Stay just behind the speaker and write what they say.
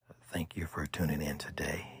Thank you for tuning in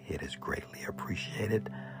today. It is greatly appreciated.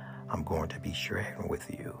 I'm going to be sharing with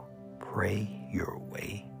you. Pray your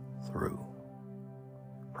way through.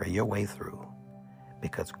 Pray your way through,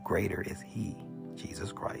 because greater is He,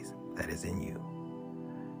 Jesus Christ, that is in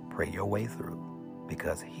you. Pray your way through,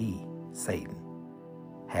 because he, Satan,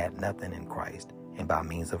 had nothing in Christ, and by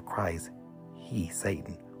means of Christ, he,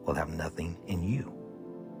 Satan, will have nothing in you.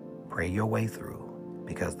 Pray your way through,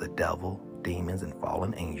 because the devil, demons, and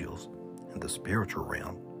fallen angels in the spiritual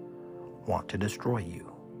realm want to destroy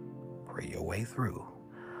you. Pray your way through,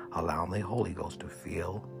 allowing the Holy Ghost to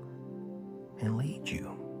fill and lead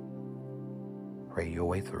you. Pray your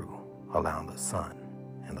way through, allowing the Son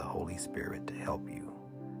and the Holy Spirit to help you.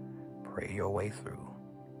 Pray your way through,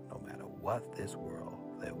 no matter what this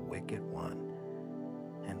world, the wicked one,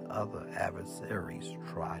 and other adversaries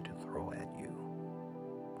try to throw at you.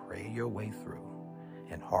 Pray your way through,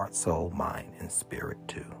 in heart, soul, mind, and spirit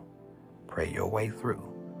too. Pray your way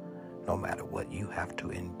through, no matter what you have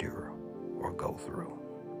to endure or go through.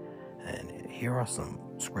 And here are some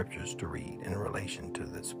scriptures to read in relation to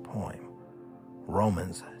this poem.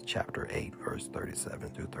 Romans chapter 8, verse 37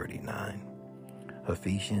 through 39.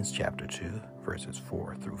 Ephesians chapter 2, verses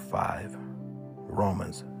 4 through 5.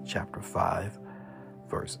 Romans chapter 5,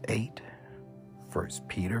 verse 8. 1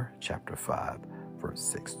 Peter chapter 5, verse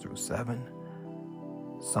 6 through 7.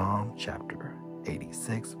 Psalm chapter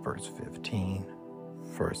 86, verse 15.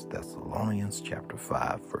 1 Thessalonians chapter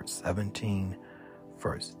 5, verse 17.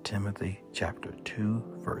 1 Timothy chapter 2,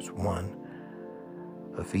 verse 1.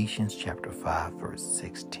 Ephesians chapter 5, verse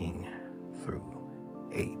 16 through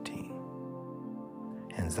 18.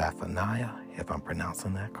 And Zephaniah, if I'm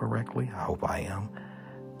pronouncing that correctly, I hope I am,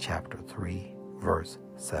 chapter 3, verse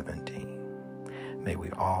 17. May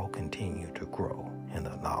we all continue to grow in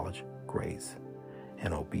the knowledge, grace,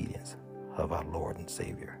 and obedience of our Lord and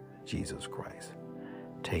Savior, Jesus Christ.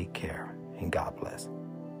 Take care, and God bless.